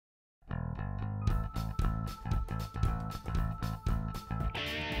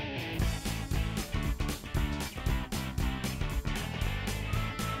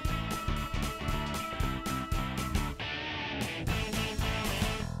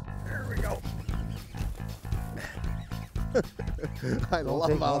I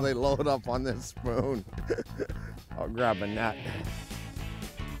love how they load up on this spoon. I'll grab a net.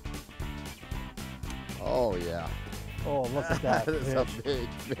 Oh yeah. Oh, look at that. That is a big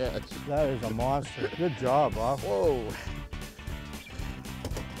fish. That is a monster. Good job, Bob. Whoa.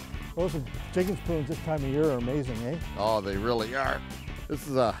 Those jigging spoons this time of year are amazing, eh? Oh, they really are. This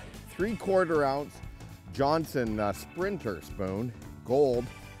is a 3/4 ounce Johnson Sprinter spoon, gold.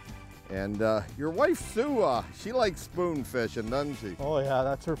 And your wife, Sue, she likes spoon fishing, doesn't she? Oh yeah,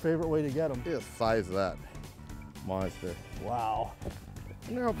 that's her favorite way to get them. Look at the size of that monster. Wow.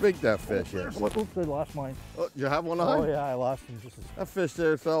 I wonder how big that fish is. Oops, I lost mine. Oh, you have one on? Oh yeah, I lost him just as... That fish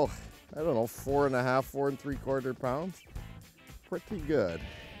there, so I don't know, 4.5, 4 3/4 pounds. Pretty good.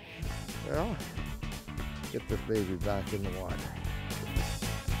 Well, get this baby back in the water.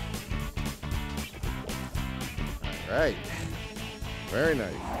 All right, very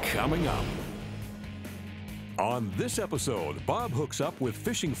nice. Coming up. On this episode, Bob hooks up with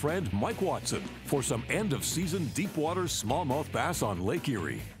fishing friend Mike Watson for some end-of-season deep-water smallmouth bass on Lake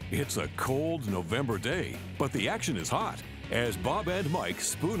Erie. It's a cold November day, but the action is hot as Bob and Mike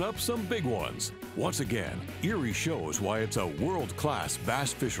spoon up some big ones. Once again, Erie shows why it's a world-class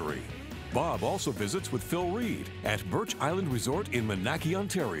bass fishery. Bob also visits with Phil Reed at Birch Island Resort in Menaki,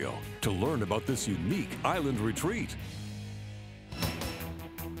 Ontario, to learn about this unique island retreat.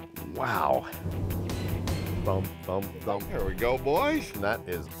 Wow. Bump, bump, bump. Here we go, boys. That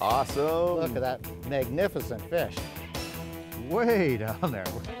is awesome. Look at that magnificent fish. Way down there.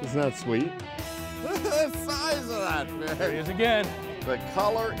 Isn't that sweet? Look at the size of that fish. There he is again. The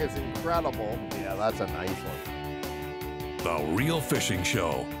color is incredible. Yeah, that's a nice one. The Real Fishing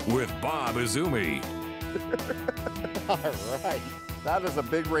Show with Bob Izumi. All right. That is a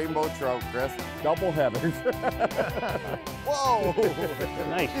big rainbow trout, Chris. Double headers. Whoa!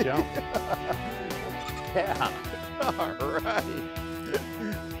 Nice jump. Yeah. All right.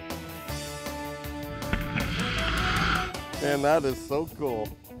 Man, that is so cool.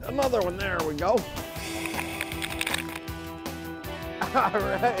 Another one, there we go. All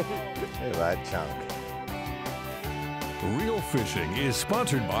right. Look at that chunk. Real Fishing is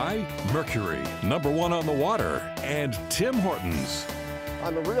sponsored by Mercury, #1 on the water, and Tim Hortons.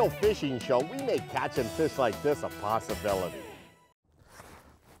 On the Real Fishing Show, we make catching fish like this a possibility.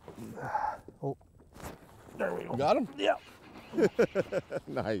 Oh, there we go. Got him? Yeah.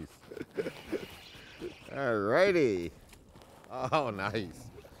 Nice. All righty. Oh, nice.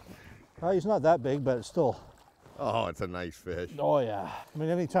 He's not that big, but it's still... Oh, it's a nice fish. Oh yeah. I mean,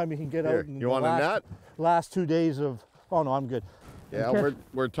 anytime you can get Here, out in you the want a net? last 2 days of... Oh no, I'm good. Yeah,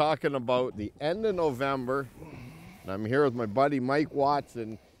 we're talking about the end of November. And I'm here with my buddy Mike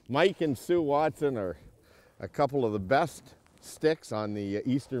Watson. Mike and Sue Watson are a couple of the best sticks on the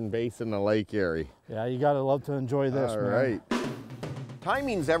eastern basin of Lake Erie. Yeah, you gotta love to enjoy this, All man. right.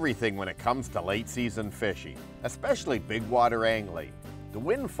 Timing's everything when it comes to late season fishing, especially big water angling. The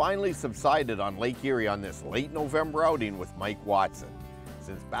wind finally subsided on Lake Erie on this late November outing with Mike Watson.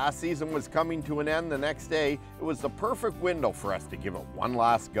 Since bass season was coming to an end the next day, it was the perfect window for us to give it one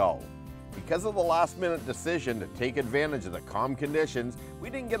last go. Because of the last-minute decision to take advantage of the calm conditions, we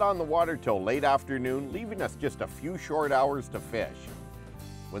didn't get on the water till late afternoon, leaving us just a few short hours to fish.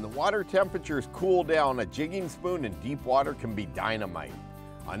 When the water temperatures cool down, a jigging spoon in deep water can be dynamite.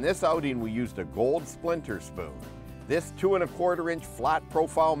 On this outing, we used a gold Splinter spoon. This 2¼ inch flat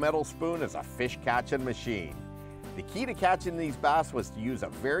profile metal spoon is a fish catching machine. The key to catching these bass was to use a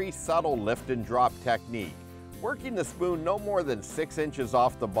very subtle lift and drop technique, working the spoon no more than 6 inches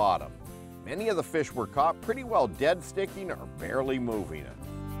off the bottom. Many of the fish were caught pretty well dead sticking or barely moving it.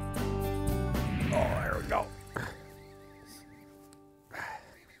 Oh, there we go.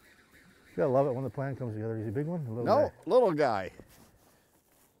 You gotta love it when the plan comes together. Is he a big one? A little No, guy? little guy.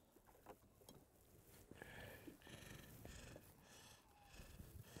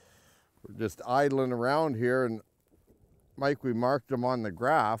 We're just idling around here, and Mike, we marked them on the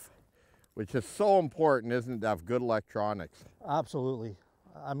graph, which is so important, isn't it, to have good electronics? Absolutely.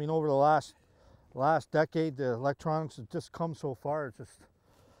 I mean, over the last decade, the electronics have just come so far.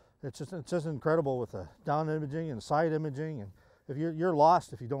 It's just incredible with the down imaging and side imaging, and if you're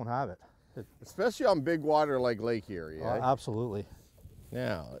lost if you don't have it. Especially on big water like Lake Erie. Eh? Absolutely.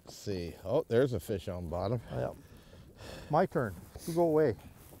 Now, let's see. Oh, there's a fish on bottom. Yeah. My turn. You go away.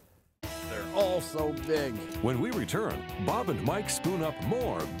 They're all so big. When we return, Bob and Mike spoon up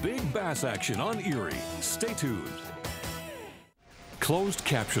more big bass action on Erie. Stay tuned. Closed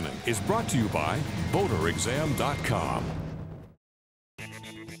captioning is brought to you by BoaterExam.com.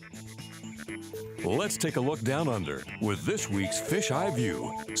 Let's take a look down under with this week's Fish Eye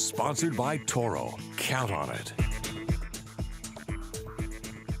View, sponsored by Toro. Count on it.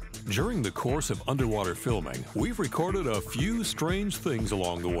 During the course of underwater filming, we've recorded a few strange things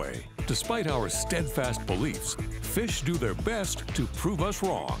along the way. Despite our steadfast beliefs, fish do their best to prove us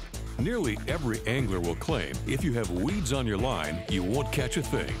wrong. Nearly every angler will claim if you have weeds on your line, you won't catch a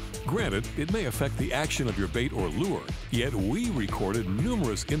thing. Granted, it may affect the action of your bait or lure, yet we recorded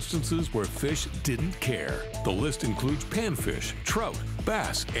numerous instances where fish didn't care. The list includes panfish, trout,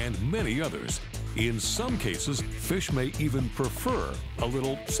 bass, and many others. In some cases, fish may even prefer a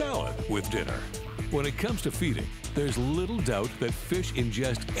little salad with dinner. When it comes to feeding, there's little doubt that fish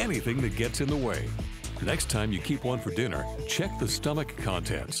ingest anything that gets in the way. Next time you keep one for dinner, check the stomach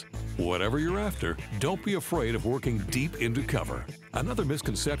contents. Whatever you're after, don't be afraid of working deep into cover. Another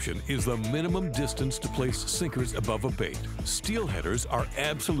misconception is the minimum distance to place sinkers above a bait. Steelheaders are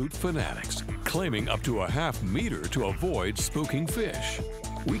absolute fanatics, claiming up to a ½ meter to avoid spooking fish.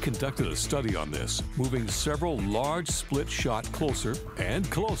 We conducted a study on this, moving several large split shot closer and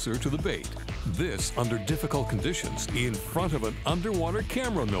closer to the bait. This under difficult conditions, in front of an underwater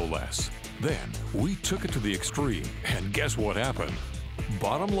camera no less. Then, we took it to the extreme, and guess what happened?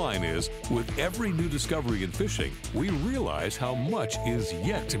 Bottom line is, with every new discovery in fishing, we realize how much is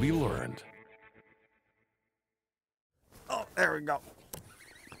yet to be learned. Oh, there we go.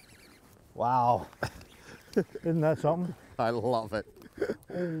 Wow. Isn't that something? I love it. Oh,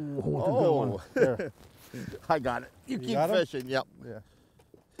 that's a good one. There. I got it. You keep got 'em? fishing, yep. Yeah.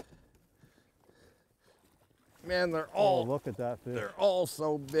 Man, they're Oh, all look at that fish. they're all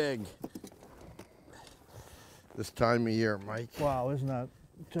so big. This time of year, Mike. Wow, isn't that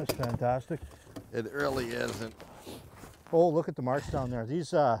just fantastic? It really isn't. Oh, look at the marks down there.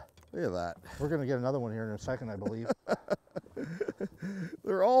 These, Look at that. we're gonna get another one here in a second, I believe.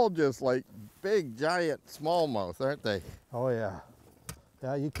 They're all just like big, giant smallmouth, aren't they? Oh yeah.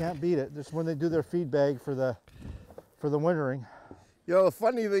 Yeah, you can't beat it. Just when they do their feed bag for the wintering. You know, the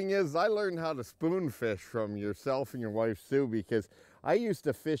funny thing is, I learned how to spoon fish from yourself and your wife Sue, because I used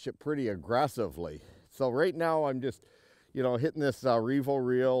to fish it pretty aggressively. So right now I'm just, you know, hitting this Revo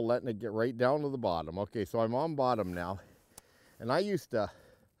reel, letting it get right down to the bottom. Okay, so I'm on bottom now, and I used to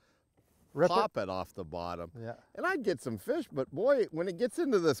pop it off the bottom. Yeah. And I'd get some fish, but boy, when it gets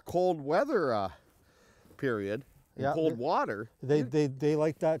into this cold weather period, Yeah, cold water, They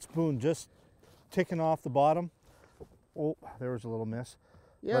like that spoon just ticking off the bottom. Oh, there was a little miss.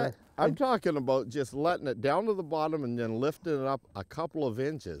 yeah, I'm talking about just letting it down to the bottom and then lifting it up a couple of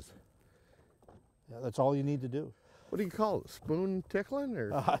inches. Yeah, that's all you need to do. What do you call it? Spoon tickling?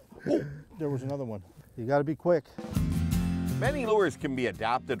 Or? Oh, there was another one. You got to be quick. Many lures can be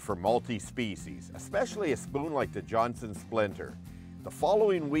adapted for multi-species, especially a spoon like the Johnson Splinter. The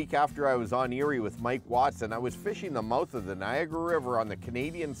following week after I was on Erie with Mike Watson, I was fishing the mouth of the Niagara River on the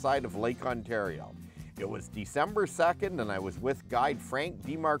Canadian side of Lake Ontario. It was December 2nd and I was with guide Frank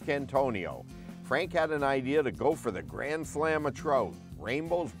DiMarcantonio. Frank had an idea to go for the Grand Slam of trout,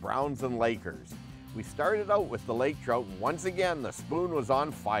 rainbows, browns, and Lakers. We started out with the lake trout, and once again the spoon was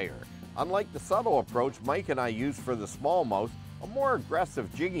on fire. Unlike the subtle approach Mike and I used for the smallmouth, a more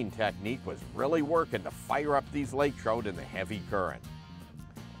aggressive jigging technique was really working to fire up these lake trout in the heavy current.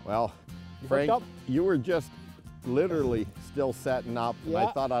 Well, Frank, you were just literally still setting up, and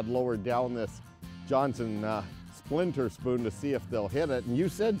I thought I'd lower down this Johnson Splinter spoon to see if they'll hit it, and you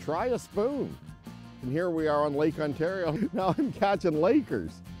said try a spoon. And here we are on Lake Ontario. Now I'm catching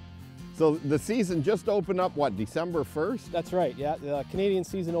Lakers. So the season just opened up, what, December 1st? That's right, yeah. The Canadian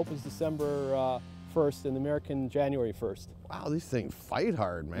season opens December 1st and the American January 1st. Wow, these things fight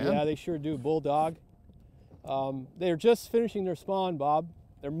hard, man. Yeah, they sure do. Bulldog. They're just finishing their spawn, Bob.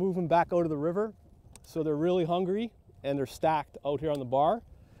 They're moving back out of the river, so they're really hungry, and they're stacked out here on the bar.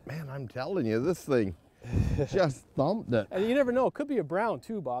 Man, I'm telling you, this thing just thumped it. And you never know, it could be a brown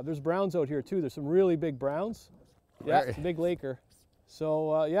too, Bob. There's browns out here too. There's some really big browns. Yeah, it's a big Laker.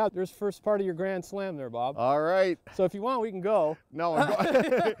 So yeah, there's first part of your Grand Slam there, Bob. All right. So if you want, we can go. No,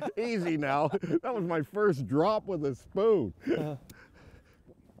 easy now. That was my first drop with a spoon.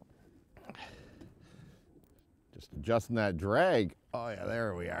 Just adjusting that drag. Oh yeah,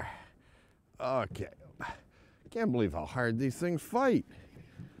 there we are. Okay. Can't believe how hard these things fight.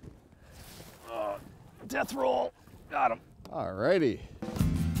 Death roll. Got him. All righty.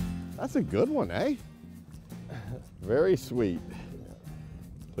 That's a good one, eh? Very sweet.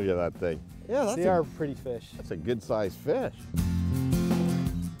 Look at that thing. Yeah, They are pretty fish. That's a good sized fish.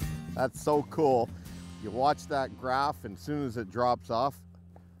 That's so cool. You watch that graph, and as soon as it drops off,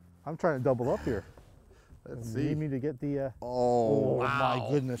 I'm trying to double up here. let's You see. need me to get the, Oh, wow. my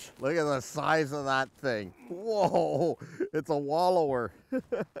goodness. Look at the size of that thing. Whoa, it's a wallower.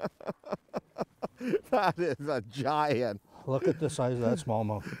 That is a giant. Look at the size of that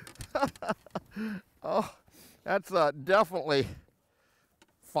smallmouth. Oh, that's definitely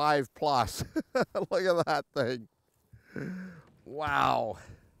 5+. Look at that thing. Wow.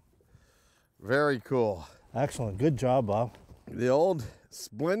 Very cool. Excellent. Good job, Bob. The old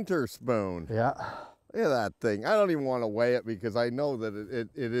splinter spoon. Yeah. Look at that thing. I don't even want to weigh it because I know that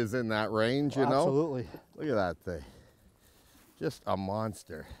it is in that range, you know? Absolutely. Look at that thing. Just a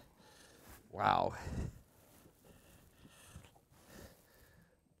monster. Wow.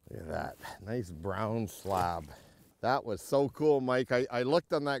 Look at that. Nice brown slab. That was so cool, Mike. I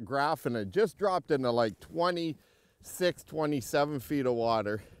looked on that graph and it just dropped into like 26, 27 feet of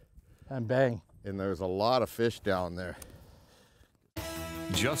water. And bang. And there's a lot of fish down there.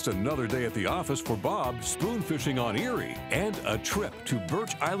 Just another day at the office for Bob, spoon fishing on Erie, and a trip to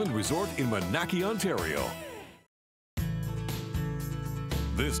Birch Island Resort in Monackey, Ontario.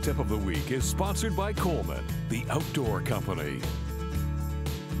 This tip of the week is sponsored by Coleman, the outdoor company.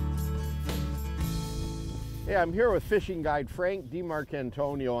 Hey, I'm here with fishing guide Frank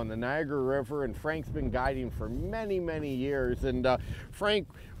DiMarcantonio on the Niagara River, and Frank's been guiding for many, many years. And Frank,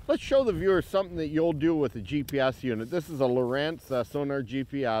 let's show the viewers something that you'll do with the GPS unit. This is a Lowrance sonar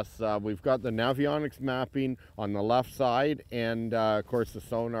GPS. We've got the Navionics mapping on the left side and, of course, the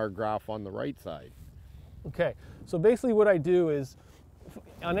sonar graph on the right side. Okay, so basically what I do is,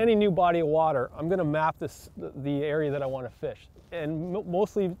 on any new body of water, I'm going to map the area that I want to fish. And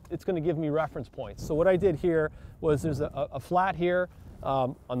mostly it's going to give me reference points. So what I did here was there's a flat here.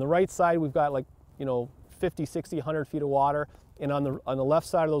 On the right side we've got 50, 60, 100 feet of water. And on the left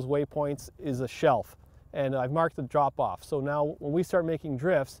side of those waypoints is a shelf. And I've marked the drop off. So now when we start making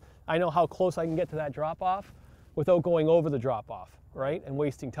drifts, I know how close I can get to that drop off without going over the drop off, right? And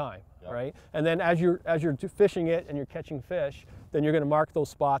wasting time, right? And then as you're fishing it and you're catching fish, then you're going to mark those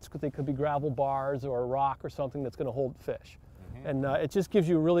spots because they could be gravel bars or a rock or something that's going to hold fish. And it just gives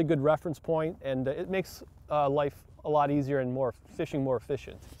you a really good reference point, and it makes life a lot easier and fishing more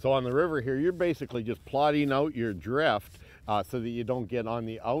efficient. So on the river here, you're basically just plotting out your drift so that you don't get on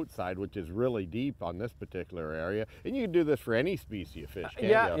the outside, which is really deep on this particular area. And you can do this for any species of fish, can't you?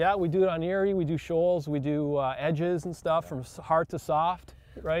 Yeah, we do it on Erie, we do shoals, we do edges and stuff from hard to soft.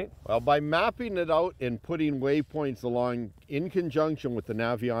 Right? Well, by mapping it out and putting waypoints along in conjunction with the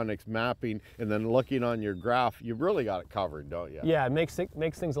Navionics mapping and then looking on your graph, you've really got it covered, don't you? Yeah, it makes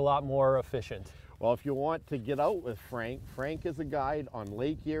things a lot more efficient. Well, if you want to get out with Frank, Frank is a guide on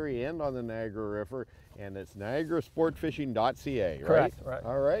Lake Erie and on the Niagara River, and it's niagarasportfishing.ca, right? Correct, right.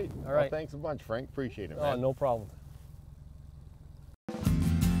 All right. All right. Well, thanks a bunch, Frank. Appreciate it, man. Oh, no problem.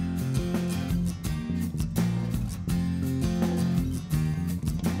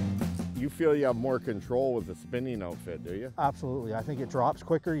 You feel you have more control with the spinning outfit, do you? Absolutely. I think it drops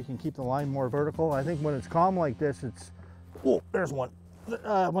quicker. You can keep the line more vertical. I think when it's calm like this, it's, oh, there's one.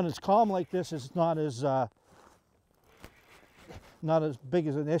 When it's calm like this, it's not as big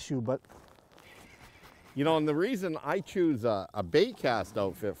as an issue, but. You know, and the reason I choose a bait cast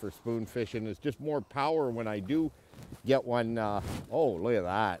outfit for spoon fishing is just more power when I do get one. Oh, look at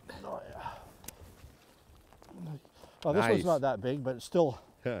that. Oh, yeah. Well, this Nice. one's not that big, but it's still.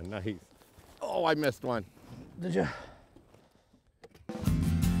 Nice. Oh, I missed one. Did you?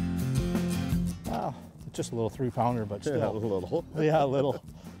 Wow, it's just a little 3-pounder, but still. Yeah, a little. Yeah, a little.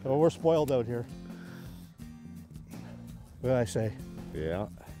 Well, we're spoiled out here. What did I say? Yeah.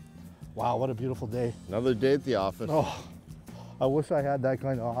 Wow, what a beautiful day. Another day at the office. Oh, I wish I had that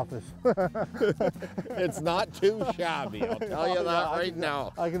kind of office. It's not too shabby, I'll tell you that right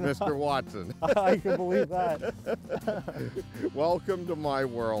now, Mr. Watson. I can believe that. Welcome to my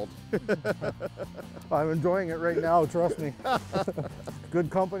world. I'm enjoying it right now, trust me.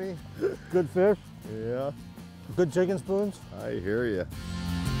 Good company, good fish, Yeah, good chicken spoons. I hear you.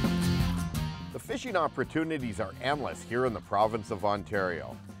 The fishing opportunities are endless here in the province of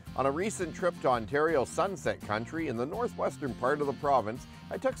Ontario. On a recent trip to Ontario's Sunset Country in the northwestern part of the province,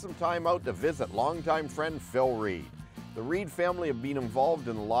 I took some time out to visit longtime friend Phil Reed. The Reed family have been involved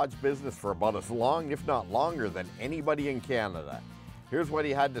in the lodge business for about as long, if not longer, than anybody in Canada. Here's what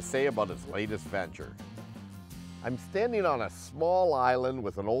he had to say about his latest venture. I'm standing on a small island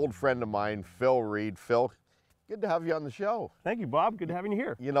with an old friend of mine, Phil Reed. Phil, good to have you on the show. Thank you, Bob. Good having you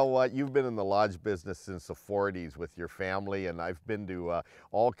here. You know what? You've been in the lodge business since the 40s with your family, and I've been to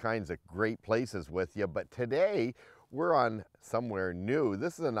all kinds of great places with you. But today, we're on somewhere new.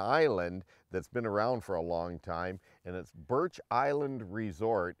 This is an island that's been around for a long time, and it's Birch Island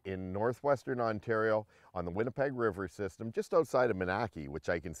Resort in northwestern Ontario on the Winnipeg River system, just outside of Monackey, which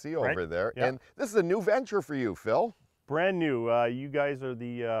I can see over there. Yep. And this is a new venture for you, Phil. Brand new. You guys are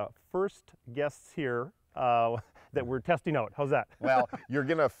the first guests here. that we're testing out. How's that? Well, you're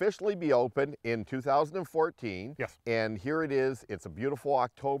going to officially be open in 2014. Yes. And here it is. It's a beautiful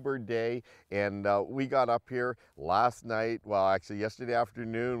October day. And we got up here last night, well, actually yesterday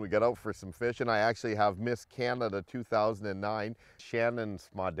afternoon. We got out for some fishing. I actually have Miss Canada 2009, Shannon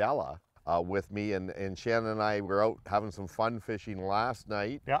Smodella, with me, and Shannon and I were out having some fun fishing last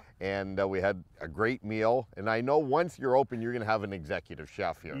night. Yeah. And we had a great meal. And I know once you're open, you're going to have an executive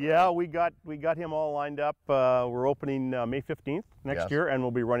chef here. Yeah, we got him all lined up. We're opening May 15th next year, and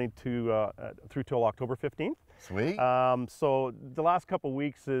we'll be running through till October 15th. Sweet. So the last couple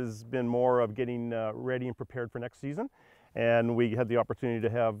weeks has been more of getting ready and prepared for next season. And we had the opportunity to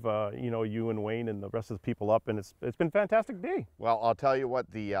have you and Wayne and the rest of the people up, and it's been a fantastic day. Well, I'll tell you what,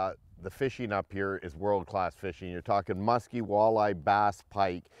 the fishing up here is world-class fishing. You're talking muskie, walleye, bass,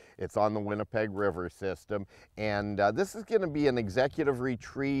 pike. It's on the Winnipeg River system. And this is going to be an executive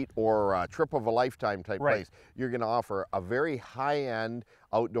retreat or a trip of a lifetime type place. You're going to offer a very high-end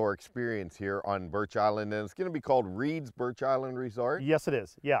outdoor experience here on Birch Island, and it's going to be called Reed's Birch Island Resort. Yes, it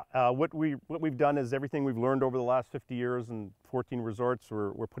is. Yeah. What we've done is everything we've learned over the last 50 years and 14 resorts,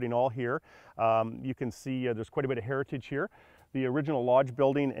 we're putting all here. You can see there's quite a bit of heritage here. The original lodge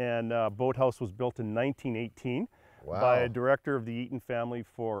building and boathouse was built in 1918 by a director of the Eaton family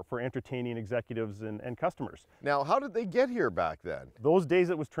for entertaining executives and customers. Now, how did they get here back then? Those days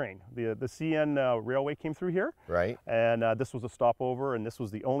it was train. The CN railway came through here. Right. And this was a stopover, and this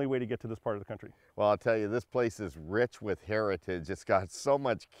was the only way to get to this part of the country. Well, I'll tell you, this place is rich with heritage. It's got so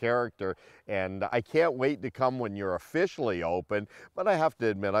much character, and I can't wait to come when you're officially open. But I have to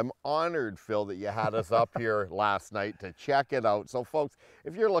admit, I'm honored, Phil, that you had us up here last night to check it out. So folks,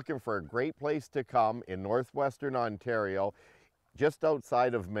 if you're looking for a great place to come in northwestern Ontario, just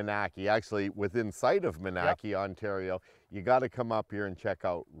outside of Menaki, actually within sight of Menaki, Ontario, you got to come up here and check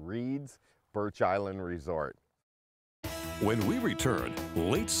out Reed's Birch Island Resort. When we return,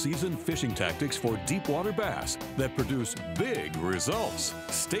 late season fishing tactics for deep water bass that produce big results.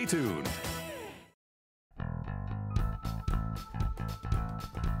 Stay tuned.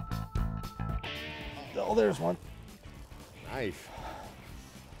 Oh, there's one. Nice.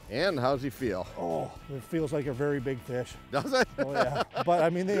 And how's he feel? Oh, it feels like a very big fish. Does it? Oh yeah. But I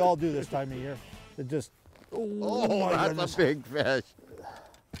mean, they all do this time of year. It just, oh my that's goodness. a big fish.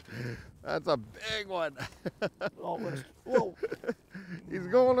 That's a big one. Oh, whoa. He's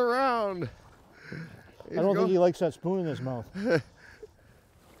going around. I don't think he likes that spoon in his mouth.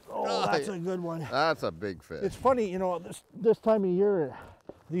 Oh, that's a good one. That's a big fish. It's funny, you know, this time of year,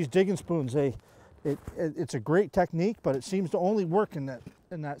 these jigging spoons, it's a great technique, but it seems to only work in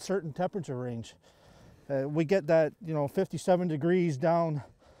that certain temperature range. We get that, 57 degrees down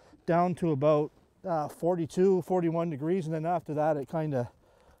to about 42, 41 degrees, and then after that it kind of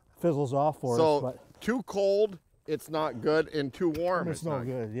fizzles off for us. But too cold, it's not good, and too warm, it's no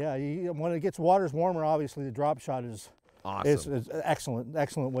good. Yeah, when it gets water's warmer, obviously the drop shot is awesome. It's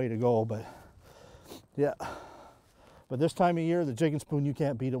excellent way to go. But yeah. But this time of year, the jigging spoon, you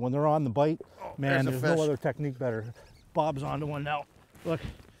can't beat it. When they're on the bite, man, there's no other technique better. Bob's onto one now. Look.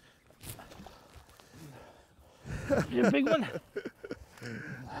 You a big one?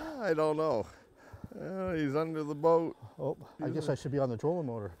 I don't know. He's under the boat. Oh, I guess I should be on the trolling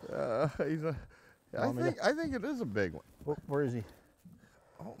motor. I think it is a big one. Oh, where is he?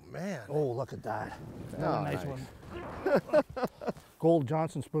 Oh, man. Oh, look at that. Oh, nice one. Gold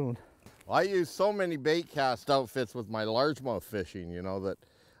Johnson spoon. I use so many bait cast outfits with my largemouth fishing, that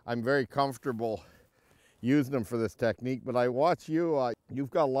I'm very comfortable using them for this technique. But I watch you,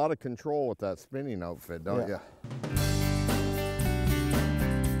 you've got a lot of control with that spinning outfit, don't you?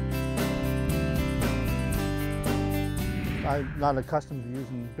 I'm not accustomed to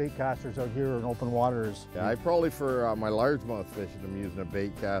using bait casters out here in open waters. Yeah, I probably, for my largemouth fishing, I'm using a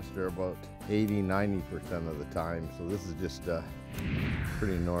bait caster about 80–90% of the time. So this is just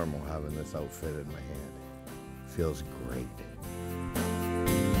pretty normal having this outfit in my hand. Feels great.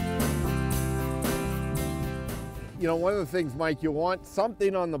 One of the things, Mike, you want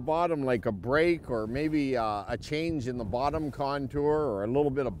something on the bottom like a break or maybe a change in the bottom contour or a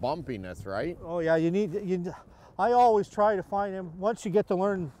little bit of bumpiness, right? Oh yeah, I always try to find them. Once you get to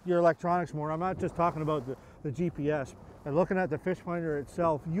learn your electronics more, I'm not just talking about the GPS, and looking at the fish finder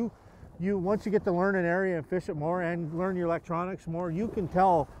itself, once you get to learn an area and fish it more and learn your electronics more, you can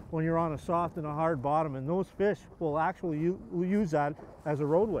tell when you're on a soft and a hard bottom, and those fish will actually use that as a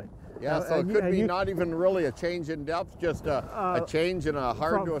roadway. Yeah, so it could be not even really a change in depth, just a change in a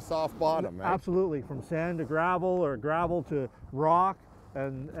hard to a soft bottom, right? Absolutely, from sand to gravel or gravel to rock,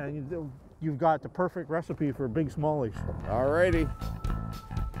 and you've got the perfect recipe for big smallies. Alrighty.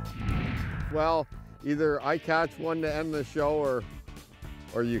 Well, Either I catch one to end the show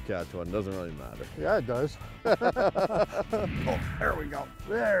or you catch one. Doesn't really matter. Yeah, it does. Oh, there we go.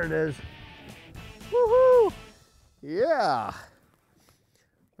 There it is. Woohoo! Yeah.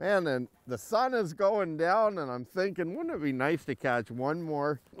 Man, and the sun is going down, and I'm thinking, wouldn't it be nice to catch one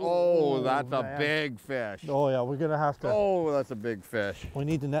more? Oh, that's man. a big fish. Oh yeah, we're gonna have to. Oh, that's a big fish. We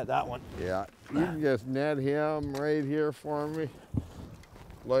need to net that one. Yeah, you can just net him right here for me.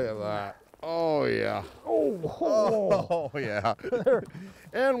 Look at that. Oh, yeah. Oh, yeah.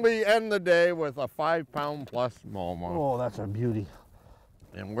 And we end the day with a 5-pound plus smallmouth. Oh, that's a beauty.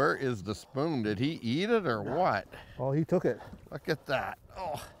 And where is the spoon? Did he eat it or what? Oh, he took it. Look at that.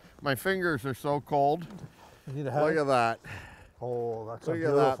 Oh, my fingers are so cold. You need to have Look it. at that. Oh, that's a Look at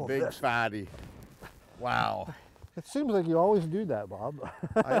beautiful that big fish. fatty. Wow. It seems like you always do that, Bob.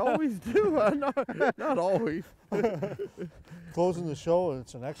 I always do. Not always. Closing the show, and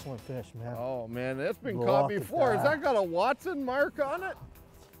it's an excellent fish, man. Oh, man, it's been Look caught at before. Has that. that got a Watson mark on it?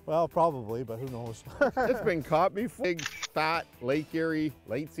 Well, probably, but who knows? It's been caught before. Big, fat, Lake Erie,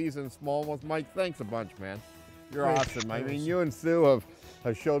 late season smallmouth. Mike, thanks a bunch, man. You're Great. awesome. I mean, you and Sue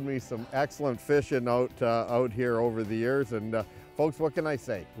have showed me some excellent fishing out here over the years. And folks, what can I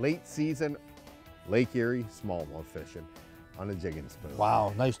say? Late season Lake Erie smallmouth fishing on a jigging spoon.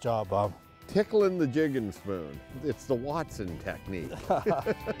 Wow, nice job, Bob. Tickling the jigging spoon. It's the Watson technique.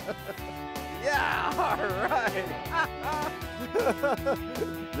 Yeah, all right.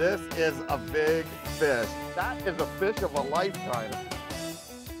 This is a big fish. That is a fish of a lifetime.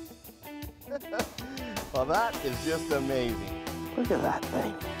 Well, that is just amazing. Look at that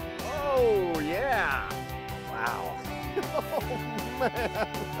thing. Oh, yeah. Wow. Oh, man.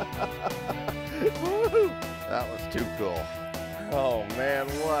 Woo. That was too cool. Oh, man,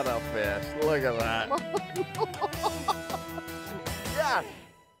 what a fish. Look at that.